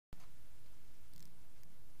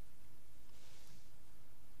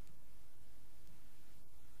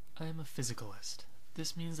I am a physicalist.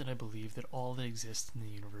 This means that I believe that all that exists in the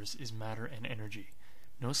universe is matter and energy.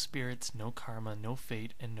 No spirits, no karma, no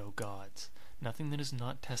fate, and no gods. Nothing that is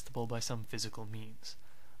not testable by some physical means.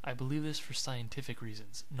 I believe this for scientific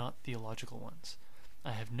reasons, not theological ones.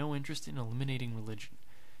 I have no interest in eliminating religion.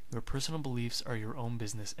 Your personal beliefs are your own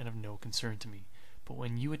business and of no concern to me. But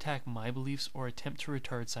when you attack my beliefs or attempt to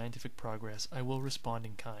retard scientific progress, I will respond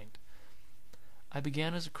in kind. I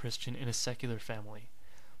began as a Christian in a secular family.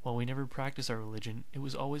 While we never practiced our religion, it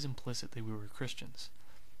was always implicit that we were Christians.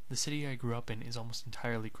 The city I grew up in is almost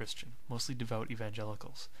entirely Christian, mostly devout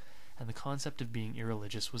evangelicals, and the concept of being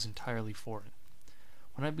irreligious was entirely foreign.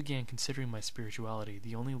 When I began considering my spirituality,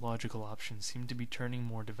 the only logical option seemed to be turning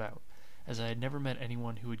more devout, as I had never met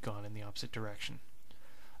anyone who had gone in the opposite direction.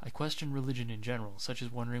 I questioned religion in general, such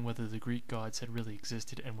as wondering whether the Greek gods had really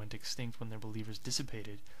existed and went extinct when their believers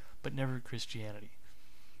dissipated, but never Christianity.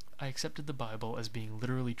 I accepted the Bible as being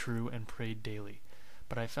literally true and prayed daily,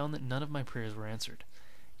 but I found that none of my prayers were answered.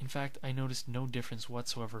 In fact, I noticed no difference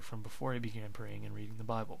whatsoever from before I began praying and reading the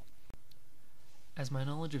Bible. As my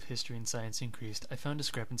knowledge of history and science increased, I found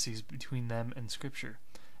discrepancies between them and Scripture,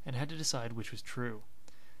 and had to decide which was true.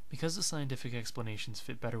 Because the scientific explanations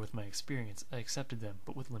fit better with my experience, I accepted them,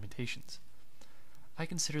 but with limitations. I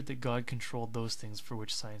considered that God controlled those things for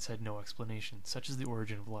which science had no explanation, such as the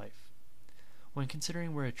origin of life. When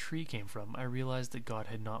considering where a tree came from, I realized that God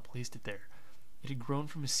had not placed it there. It had grown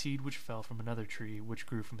from a seed which fell from another tree, which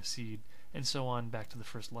grew from a seed, and so on back to the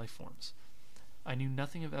first life forms. I knew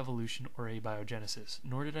nothing of evolution or abiogenesis,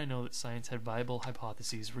 nor did I know that science had viable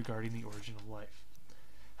hypotheses regarding the origin of life.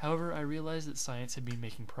 However, I realized that science had been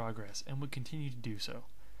making progress, and would continue to do so.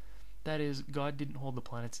 That is, God didn't hold the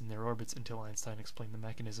planets in their orbits until Einstein explained the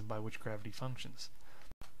mechanism by which gravity functions.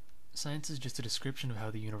 Science is just a description of how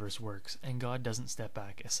the universe works, and God doesn't step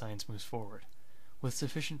back as science moves forward. With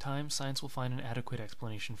sufficient time, science will find an adequate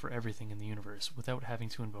explanation for everything in the universe, without having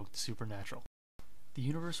to invoke the supernatural. The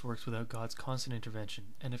universe works without God's constant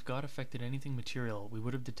intervention, and if God affected anything material, we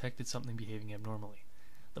would have detected something behaving abnormally.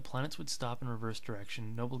 The planets would stop in reverse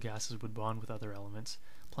direction, noble gases would bond with other elements,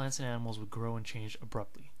 plants and animals would grow and change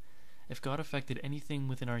abruptly. If God affected anything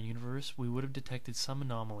within our universe, we would have detected some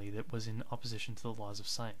anomaly that was in opposition to the laws of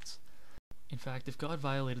science. In fact, if God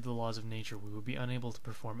violated the laws of nature, we would be unable to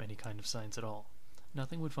perform any kind of science at all.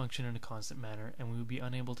 Nothing would function in a constant manner, and we would be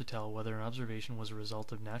unable to tell whether an observation was a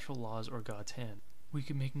result of natural laws or God's hand. We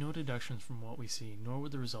could make no deductions from what we see, nor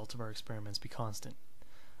would the results of our experiments be constant.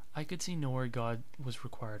 I could see nowhere God was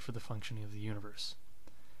required for the functioning of the universe.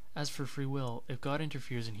 As for free will, if God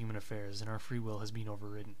interferes in human affairs, then our free will has been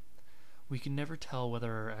overridden. We can never tell whether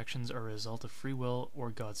our actions are a result of free will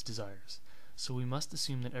or God's desires, so we must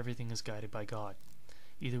assume that everything is guided by God.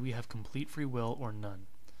 Either we have complete free will or none,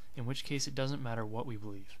 in which case it doesn't matter what we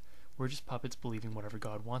believe. We're just puppets believing whatever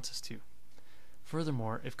God wants us to.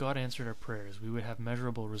 Furthermore, if God answered our prayers, we would have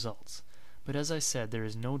measurable results. But as I said, there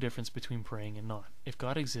is no difference between praying and not. If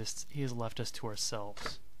God exists, He has left us to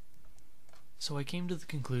ourselves. So I came to the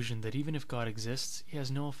conclusion that even if God exists, He has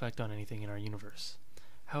no effect on anything in our universe.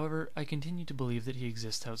 However, I continue to believe that He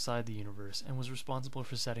exists outside the universe and was responsible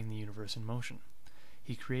for setting the universe in motion.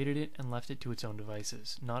 He created it and left it to its own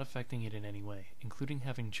devices, not affecting it in any way, including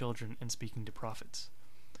having children and speaking to prophets.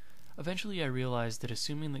 Eventually I realized that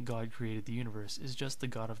assuming that God created the universe is just the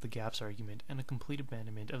God of the gaps argument and a complete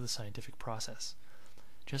abandonment of the scientific process.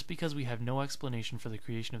 Just because we have no explanation for the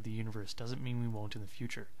creation of the universe doesn't mean we won't in the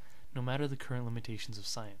future, no matter the current limitations of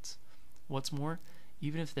science. What's more,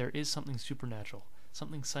 even if there is something supernatural,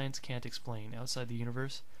 something science can't explain outside the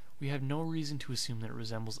universe, we have no reason to assume that it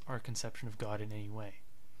resembles our conception of God in any way.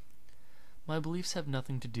 My beliefs have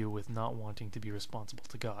nothing to do with not wanting to be responsible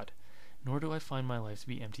to God, nor do I find my life to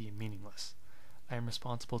be empty and meaningless. I am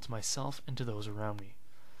responsible to myself and to those around me.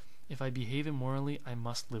 If I behave immorally, I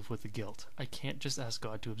must live with the guilt. I can't just ask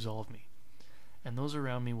God to absolve me. And those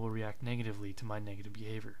around me will react negatively to my negative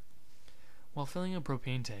behavior. While filling a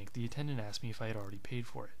propane tank, the attendant asked me if I had already paid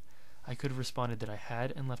for it. I could have responded that I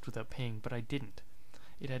had and left without paying, but I didn't.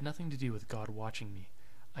 It had nothing to do with God watching me.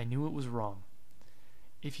 I knew it was wrong.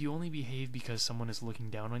 If you only behave because someone is looking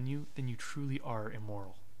down on you, then you truly are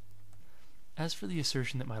immoral. As for the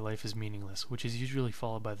assertion that my life is meaningless, which is usually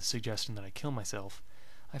followed by the suggestion that I kill myself,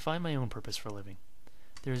 I find my own purpose for living.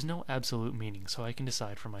 There is no absolute meaning, so I can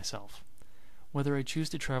decide for myself. Whether I choose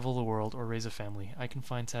to travel the world or raise a family, I can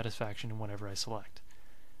find satisfaction in whatever I select.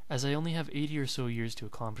 As I only have 80 or so years to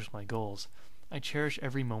accomplish my goals, I cherish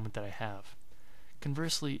every moment that I have.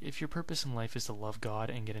 Conversely, if your purpose in life is to love God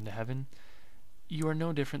and get into heaven, you are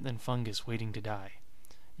no different than fungus waiting to die.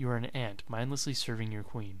 You are an ant mindlessly serving your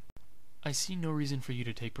queen. I see no reason for you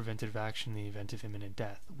to take preventative action in the event of imminent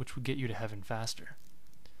death, which would get you to heaven faster.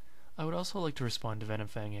 I would also like to respond to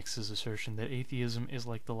VenomFangX's assertion that atheism is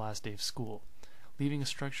like the last day of school, leaving a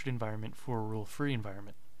structured environment for a rule-free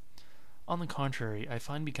environment. On the contrary, I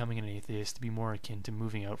find becoming an atheist to be more akin to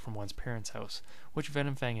moving out from one's parents' house, which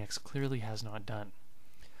VenomFangX clearly has not done.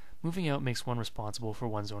 Moving out makes one responsible for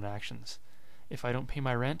one's own actions. If I don't pay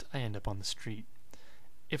my rent, I end up on the street.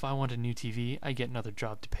 If I want a new TV, I get another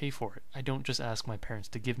job to pay for it. I don't just ask my parents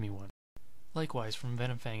to give me one. Likewise, from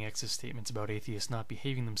VenomFangX's statements about atheists not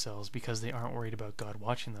behaving themselves because they aren't worried about God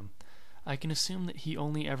watching them, I can assume that he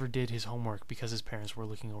only ever did his homework because his parents were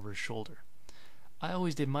looking over his shoulder. I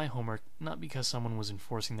always did my homework not because someone was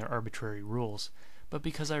enforcing their arbitrary rules, but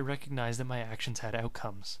because I recognized that my actions had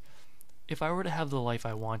outcomes. If I were to have the life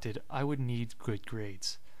I wanted, I would need good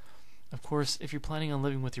grades. Of course, if you're planning on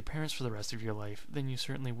living with your parents for the rest of your life, then you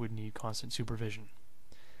certainly would need constant supervision.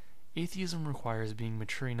 Atheism requires being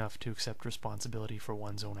mature enough to accept responsibility for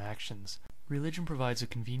one's own actions. Religion provides a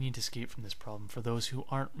convenient escape from this problem for those who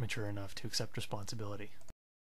aren't mature enough to accept responsibility.